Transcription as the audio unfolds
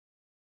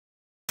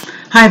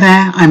Hi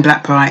there, I'm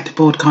Blackbright,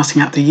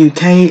 broadcasting out the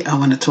UK. I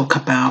want to talk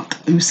about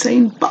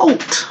Usain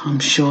Bolt. I'm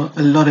sure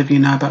a lot of you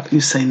know about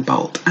Usain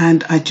Bolt,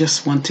 and I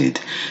just wanted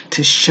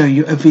to show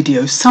you a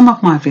video. Some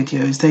of my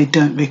videos, they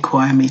don't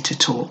require me to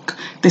talk.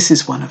 This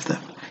is one of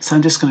them. So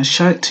I'm just going to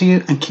show it to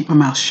you and keep my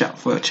mouth shut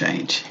for a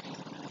change.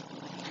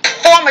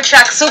 Former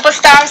track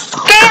superstar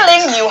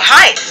scaling new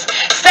heights.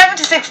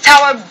 76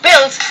 tower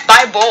built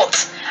by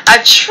Bolt. A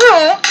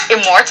true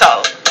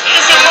immortal.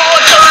 Is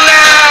immortal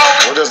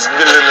now. What does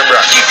building the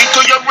brand? Give it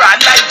to your brand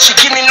like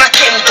chicken in a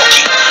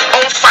Kentucky.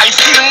 On 5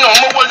 still no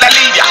more will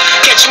leave ya.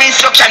 Catch me if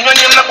you can, your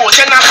name the boat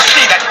and I'm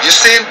speed.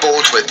 Usain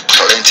Bolt with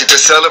plenty to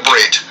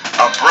celebrate.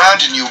 A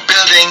brand new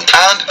building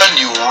and a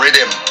new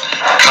rhythm.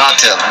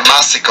 Cartel,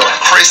 Massacre,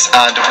 Chris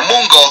and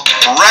Mungo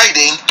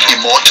riding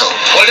Immortal.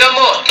 Hold your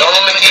mouth, don't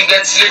make it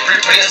get slippery.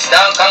 Place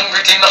down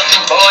concrete,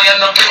 nothing boy and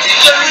no pretty.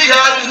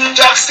 Sheridan,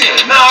 Jackson,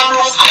 now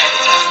broke.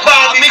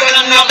 Bobby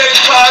and a big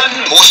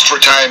pardon.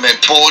 Post-retirement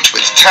Bolt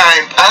with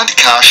time and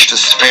cash to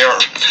spare.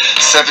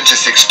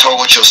 76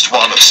 Tower, just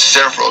one of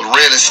several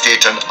real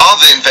estate and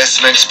other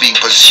investments being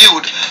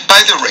pursued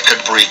by the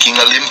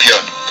record-breaking Olympian.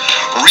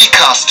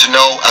 Recast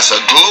now as a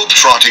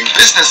globe-trotting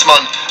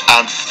businessman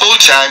and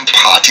full-time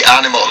party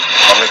animal.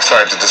 I'm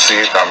excited to see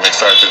it. I'm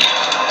excited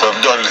to have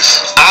done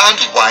this. And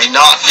why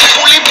not?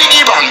 Fully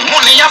biggie bang,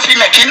 money you feel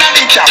making and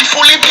they can.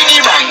 Fully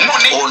biggie bang,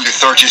 money. Only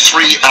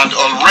 33 and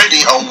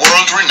already a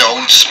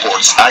world-renowned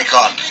sports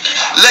icon.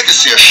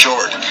 Legacy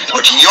assured,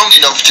 but young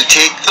enough to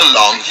take the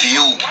long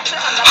view.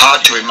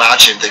 Hard to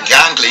imagine the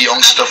gangly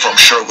youngster from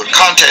Sherwood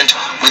Content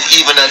with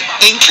even an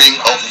inkling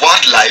of what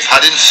life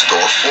had in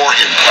store for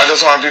him. I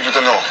just want people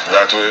to know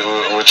that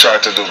we try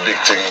to do big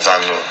things,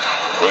 and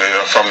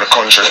we're from the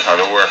country and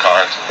we work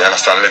hard. You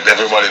understand? Let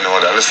everybody know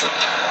that, listen,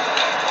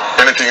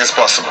 anything is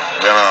possible.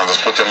 You know,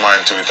 just put your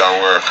mind to it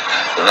and work.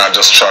 We're not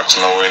just trucks,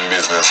 no, we're in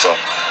business. So,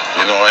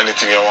 you know,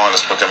 anything you want,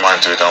 just put your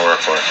mind to it and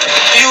work for it.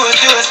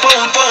 US,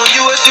 pound,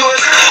 US.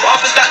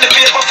 Office that the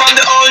paper from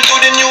the old to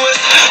the newest.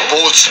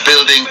 Bolt's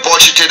building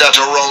budgeted at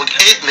around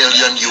 8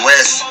 million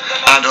US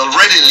and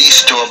already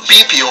leased to a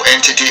BPO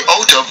entity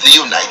out of the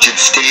United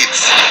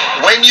States.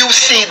 When you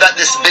see that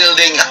this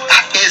building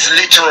is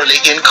literally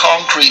in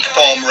concrete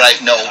form right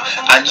now,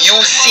 and you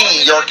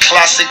see your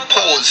classic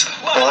pose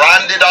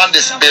branded on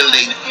this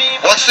building,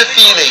 what's the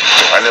feeling?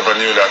 I never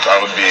knew that I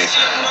would be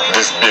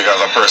this big as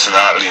a personal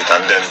athlete,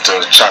 and then to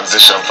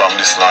transition from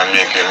this and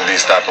making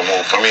this type of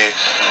move. For me,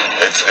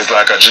 it's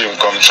like a dream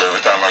come true.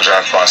 Every time I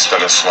drive past,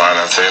 tell a smile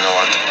and say, you know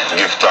what,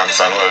 give thanks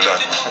and well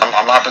done.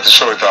 I'm happy to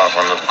show it off,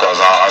 and because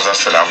as I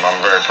said, I'm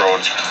very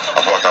proud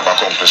of what I've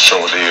accomplished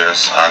through the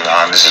years,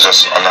 and this is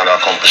just another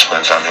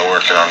accomplishment, and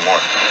we're working on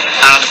more.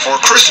 And for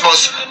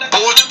Christmas,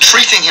 Bolt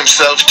treating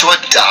himself to a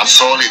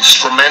dancehall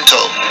instrumental.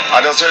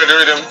 I just heard the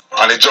rhythm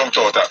and it jumped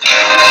out at me.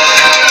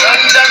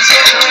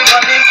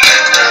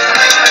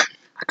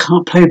 I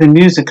can't play the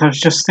music. I was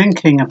just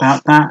thinking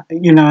about that,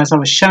 you know, as I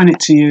was showing it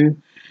to you,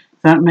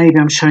 that maybe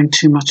I'm showing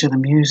too much of the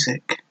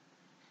music.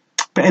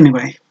 But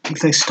anyway, if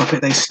they stop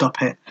it, they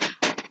stop it.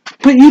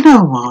 But you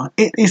know what?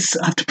 It is,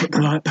 I have to put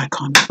the light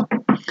back on.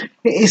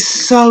 It is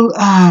so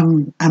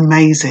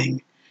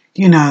amazing,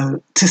 you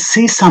know, to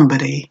see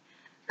somebody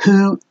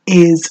who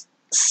is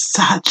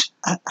such,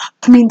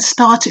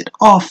 started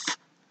off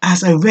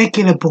as a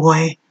regular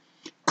boy,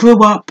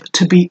 grew up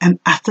to be an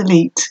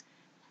athlete,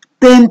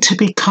 then to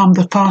become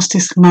the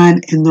fastest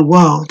man in the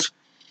world.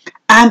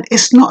 And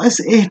it's not as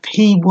if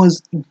he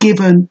was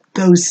given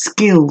those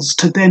skills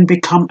to then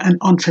become an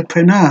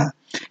entrepreneur.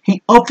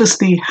 He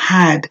obviously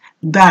had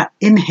that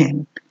in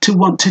him to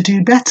want to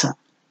do better.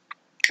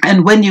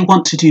 And when you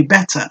want to do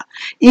better,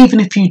 even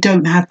if you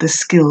don't have the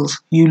skills,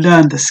 you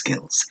learn the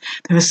skills.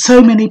 There are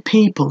so many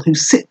people who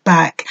sit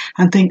back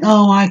and think,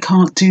 oh, I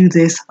can't do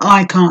this,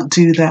 I can't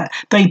do that.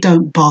 They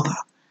don't bother.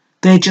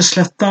 They're just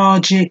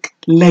lethargic,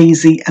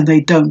 lazy, and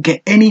they don't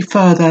get any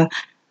further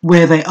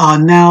where they are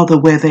now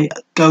than where they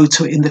go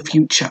to in the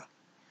future.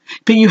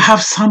 But you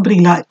have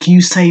somebody like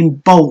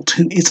Usain Bolt,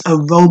 who is a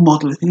role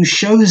model, who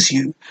shows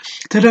you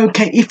that,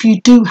 okay, if you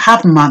do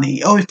have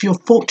money, or if you're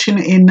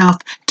fortunate enough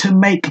to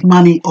make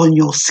money on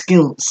your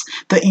skills,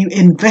 that you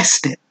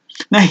invest it.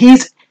 Now,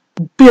 he's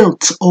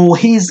built, or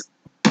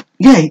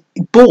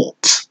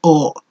bought,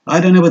 or I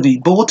don't know whether he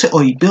bought it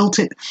or he built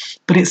it,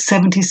 but it's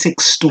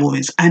 76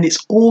 stories and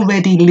it's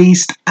already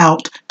leased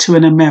out to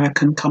an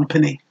American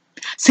company.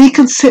 So he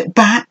can sit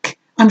back.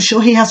 I'm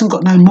sure he hasn't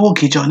got no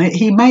mortgage on it.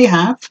 He may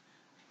have.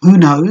 Who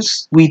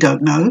knows? We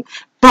don't know.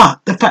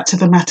 But the fact of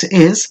the matter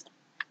is,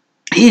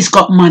 he's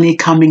got money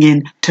coming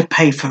in to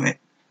pay for it.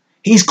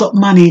 He's got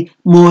money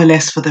more or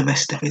less for the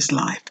rest of his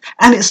life.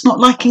 And it's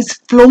not like he's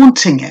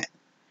flaunting it.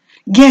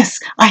 Yes,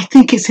 I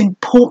think it's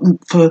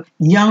important for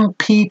young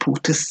people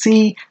to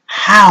see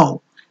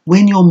how,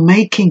 when you're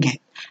making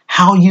it,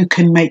 how you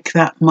can make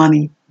that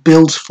money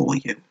build for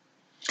you.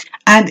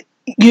 And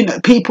you know,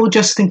 people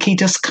just think he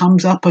just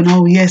comes up and,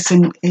 oh yes,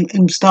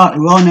 and start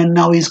on, and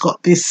now he's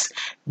got this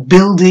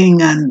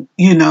building and,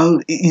 you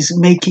know, he's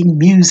making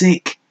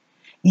music.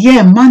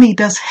 Yeah, money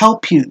does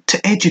help you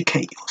to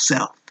educate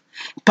yourself.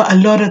 But a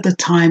lot of the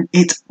time,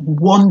 it's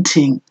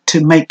wanting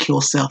to make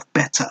yourself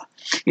better.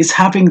 It's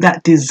having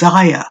that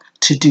desire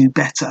to do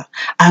better.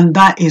 And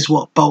that is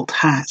what Bolt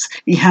has.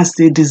 He has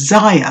the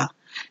desire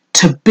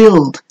to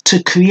build,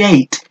 to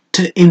create,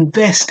 to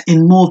invest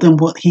in more than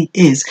what he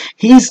is.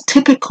 He's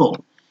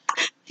typical.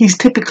 He's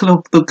typical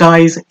of the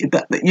guys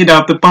that, you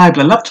know, of the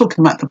Bible. I love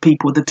talking about the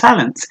people with the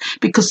talents,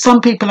 because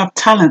some people have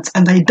talents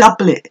and they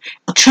double it,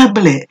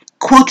 treble it,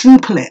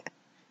 quadruple it.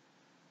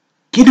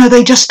 You know,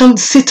 they just don't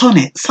sit on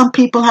it. Some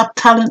people have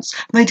talents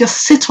and they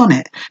just sit on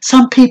it.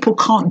 Some people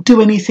can't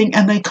do anything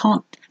and they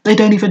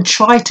don't even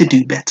try to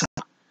do better.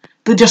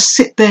 They just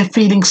sit there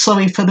feeling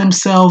sorry for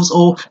themselves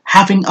or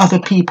having other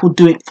people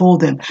do it for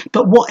them.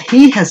 But what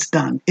he has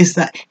done is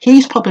that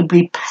he's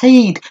probably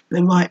paid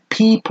the right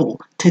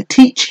people to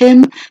teach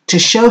him, to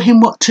show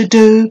him what to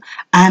do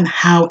and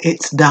how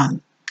it's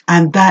done.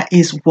 And that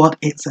is what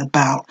it's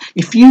about.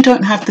 If you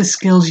don't have the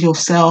skills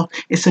yourself,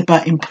 it's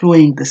about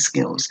employing the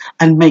skills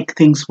and make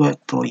things work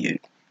for you.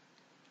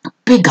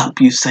 Big up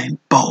Usain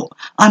Bolt.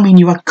 I mean,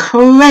 you're a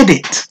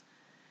credit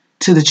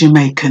to the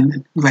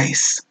Jamaican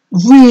race.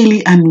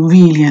 Really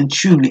and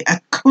truly a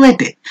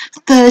credit.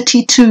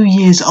 32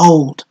 years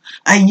old,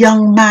 a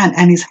young man,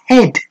 and his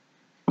head.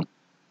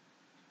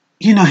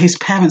 You know, his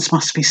parents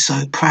must be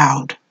so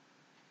proud.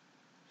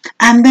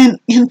 And then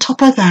on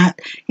top of that,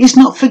 he's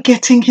not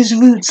forgetting his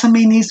roots. I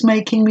mean, he's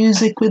making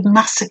music with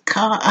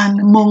Massacre and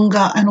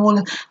Munga and all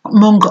of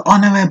Munga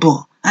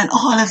Honorable and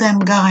all of them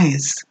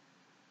guys.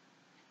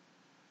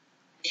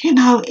 You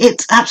know,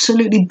 it's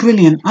absolutely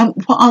brilliant.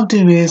 What I'll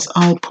do is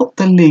I'll put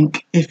the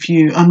link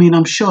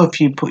I'm sure if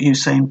you put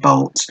Usain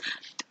Bolt's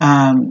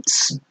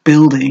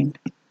building,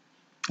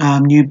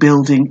 new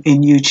building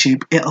in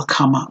YouTube, it'll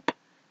come up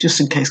just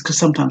in case, because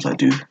sometimes I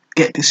do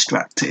get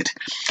distracted.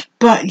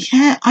 But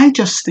yeah, I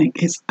just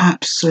think it's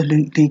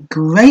absolutely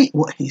great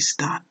what he's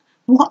done.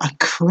 What a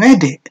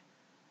credit.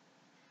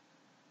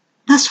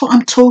 That's what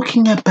I'm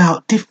talking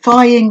about,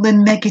 defying the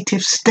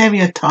negative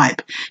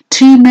stereotype.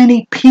 Too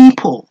many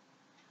people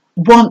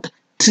want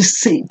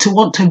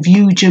to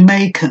view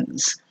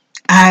Jamaicans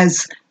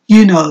as,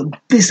 you know,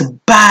 this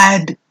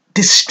bad,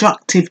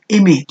 destructive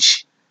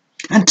image.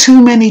 And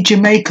too many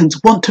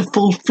Jamaicans want to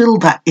fulfill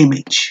that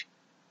image.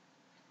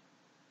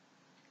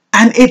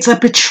 And it's a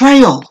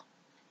betrayal.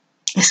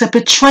 It's a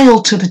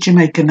betrayal to the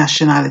Jamaican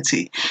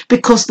nationality,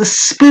 because the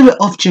spirit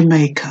of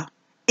Jamaica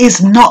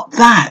is not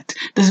that.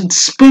 The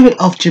spirit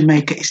of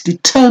Jamaica is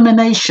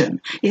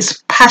determination,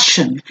 it's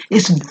passion,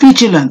 it's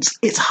vigilance,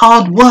 it's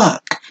hard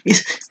work,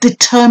 it's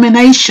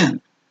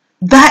determination.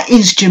 That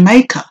is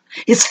Jamaica.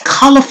 It's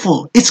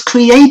colourful, it's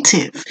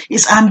creative,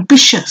 it's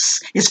ambitious,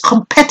 it's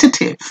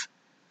competitive.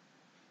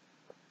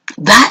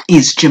 That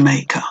is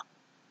Jamaica.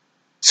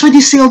 So when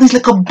you see all these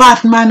little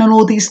bad men and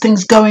all these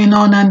things going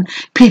on and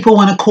people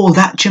want to call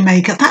that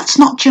Jamaica, that's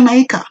not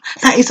Jamaica.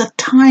 That is a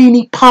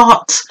tiny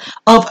part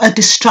of a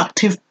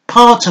destructive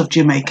part of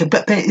Jamaica,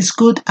 but there is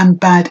good and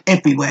bad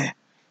everywhere.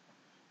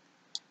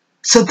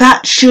 So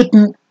that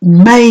shouldn't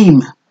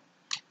maim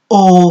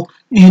or,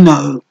 you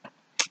know,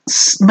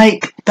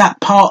 make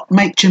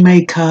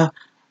Jamaica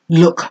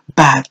look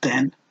bad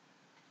then.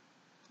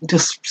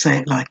 Just say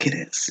it like it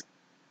is.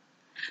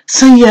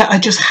 So yeah, I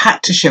just had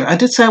to share it. I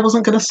did say I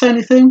wasn't going to say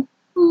anything.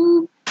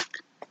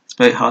 It's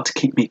very hard to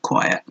keep me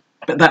quiet.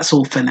 But that's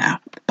all for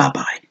now.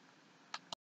 Bye-bye.